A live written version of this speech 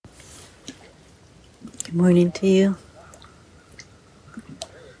Good morning to you.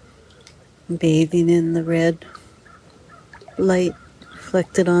 Bathing in the red light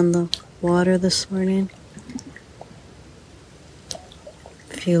reflected on the water this morning.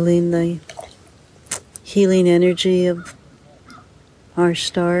 Feeling the healing energy of our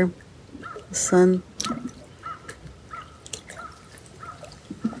star, the sun.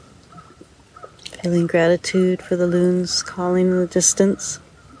 Feeling gratitude for the loons calling in the distance.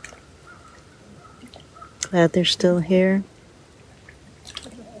 Glad they're still here.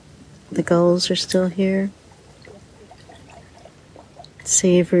 The gulls are still here.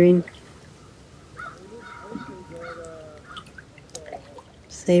 Savoring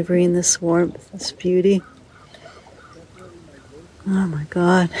this warmth, this beauty. Oh my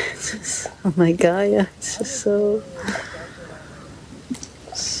God, oh my Gaia, it's just so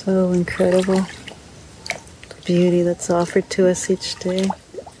incredible. The beauty that's offered to us each day.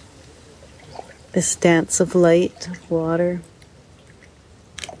 This dance of light, of water.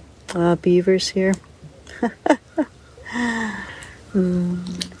 Beavers here.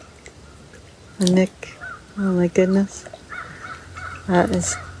 Nick, oh my goodness. That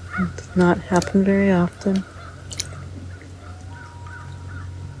does not happen very often.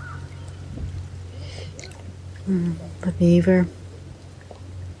 The beaver,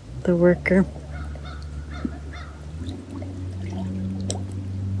 the worker.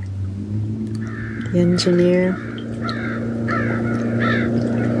 The engineer.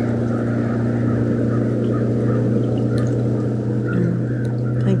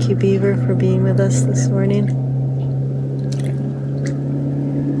 Thank you, Beaver, for being with us this morning.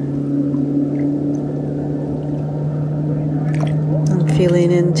 I'm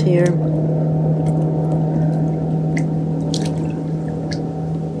feeling into your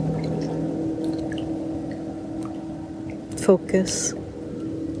focus,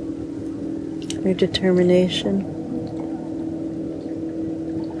 your determination.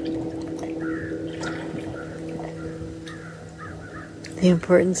 The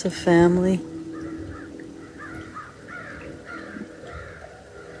importance of family.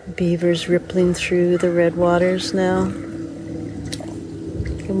 Beavers rippling through the red waters now.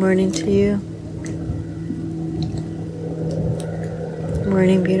 Good morning to you. Good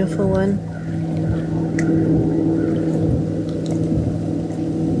morning, beautiful one.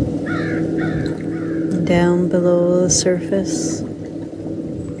 And down below the surface,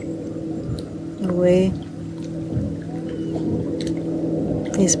 away.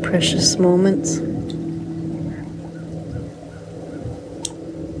 These precious moments.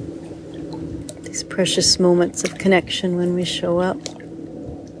 These precious moments of connection when we show up.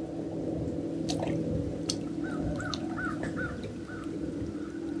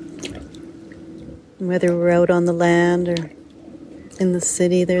 Whether we're out on the land or in the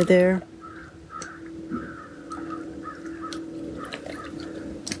city, they're there.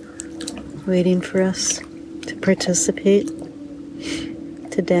 Waiting for us to participate.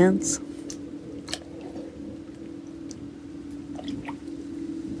 To dance.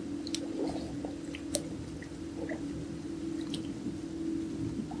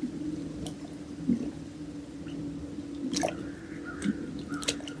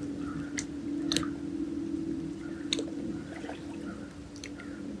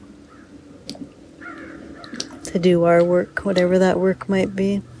 To do our work, whatever that work might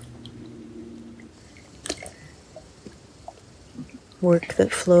be. Work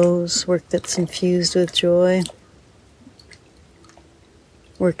that flows, work that's infused with joy,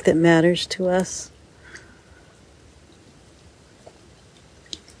 work that matters to us.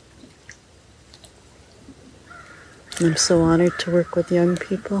 I'm so honored to work with young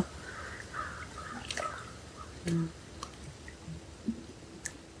people.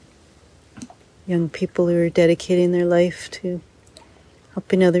 Young people who are dedicating their life to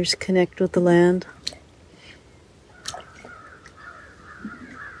helping others connect with the land.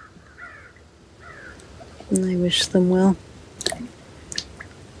 And I wish them well.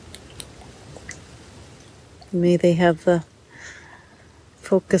 May they have the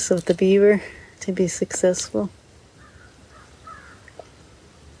focus of the beaver to be successful.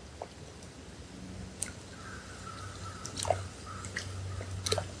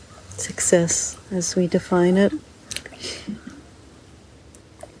 Success as we define it.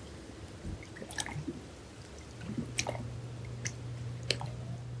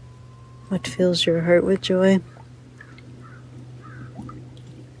 What fills your heart with joy?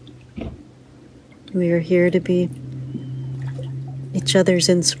 We are here to be each other's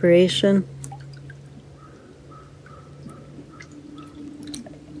inspiration.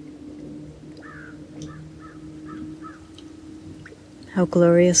 How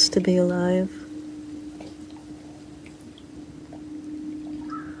glorious to be alive.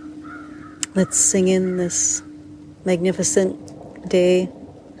 Let's sing in this magnificent day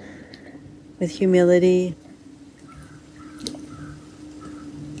with humility,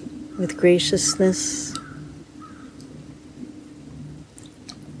 with graciousness,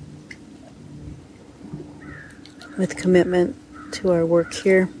 with commitment to our work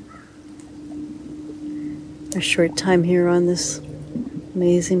here, our short time here on this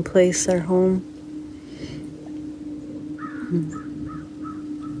amazing place, our home.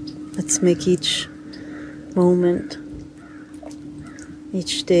 Let's make each moment,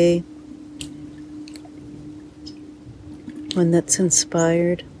 each day, one that's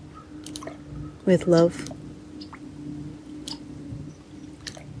inspired with love.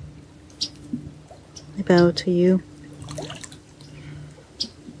 I bow to you.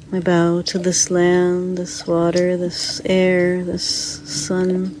 I bow to this land, this water, this air, this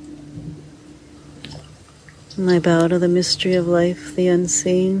sun. And I bow to the mystery of life, the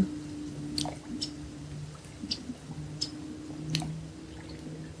unseen.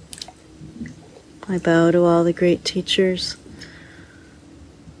 I bow to all the great teachers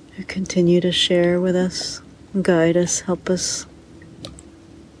who continue to share with us, guide us, help us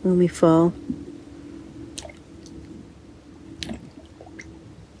when we fall.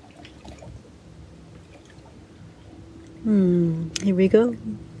 Here we go.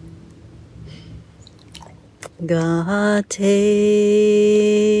 Gate,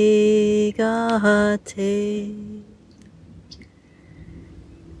 gate,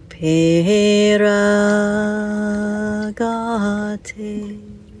 pera gate,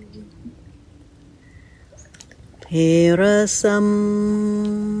 pera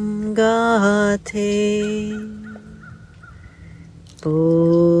sam gate,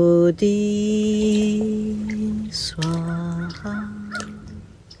 bodhi swaha.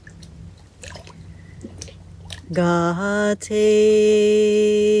 Gate,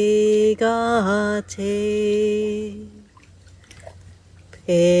 gate,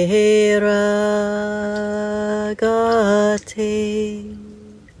 pera gate,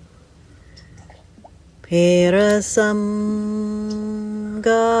 pera sam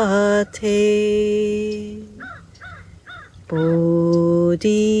gate,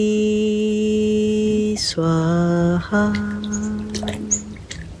 bodhi swaha.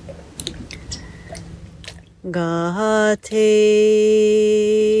 Gate,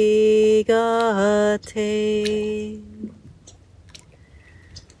 gate,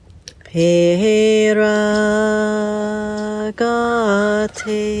 pera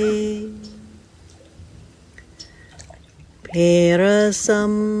gate, pera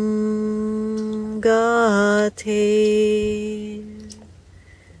sam gate,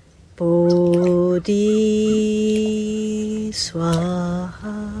 bodhi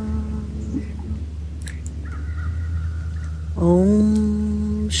swaha.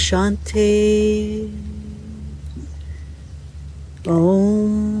 Om Shanti,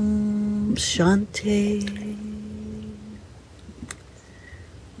 Om Shanti,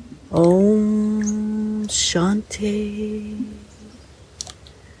 Om Shanti,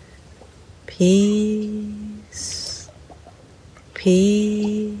 peace,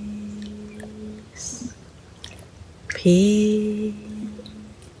 peace, peace.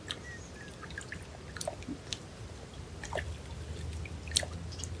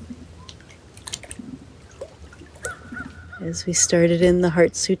 As we started in the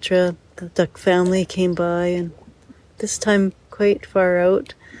Heart Sutra, the duck family came by, and this time quite far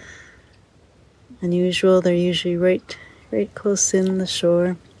out. Unusual, they're usually right close in the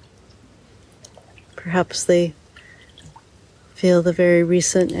shore. Perhaps they feel the very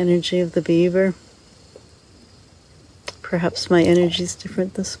recent energy of the beaver. Perhaps my energy is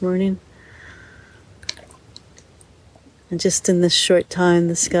different this morning. And just in this short time,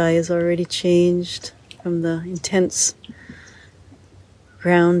 the sky has already changed from the intense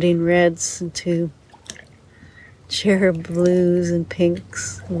grounding reds into cherub blues and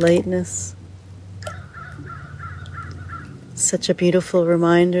pinks, lightness. Such a beautiful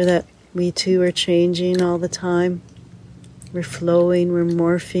reminder that we too are changing all the time. We're flowing, we're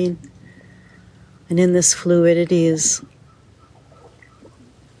morphing. And in this fluidity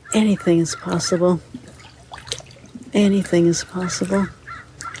anything is possible. Anything is possible.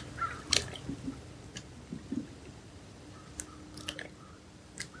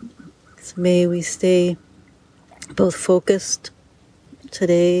 May we stay both focused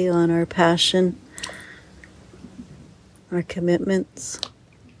today on our passion, our commitments,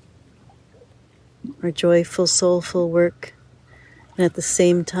 our joyful, soulful work, and at the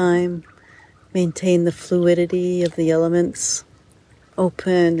same time maintain the fluidity of the elements,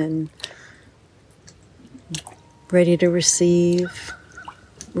 open and ready to receive,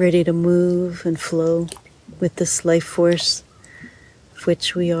 ready to move and flow with this life force of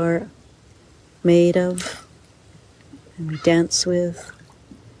which we are made of and we dance with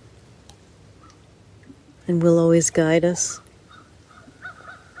and will always guide us.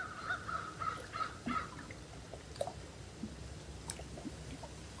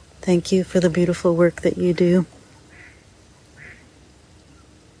 Thank you for the beautiful work that you do.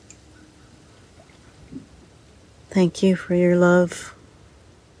 Thank you for your love.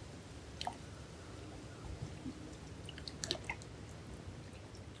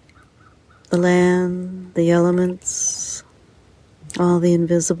 The land, the elements, all the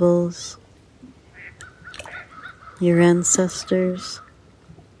invisibles, your ancestors.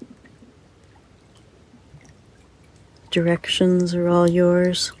 Directions are all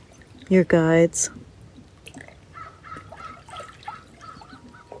yours, your guides.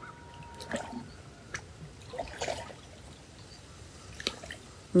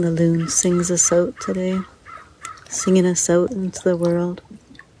 And the loon sings us out today, singing us out into the world.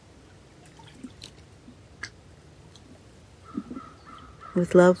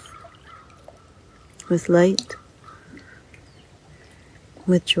 With love, with light,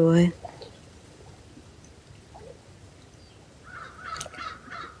 with joy.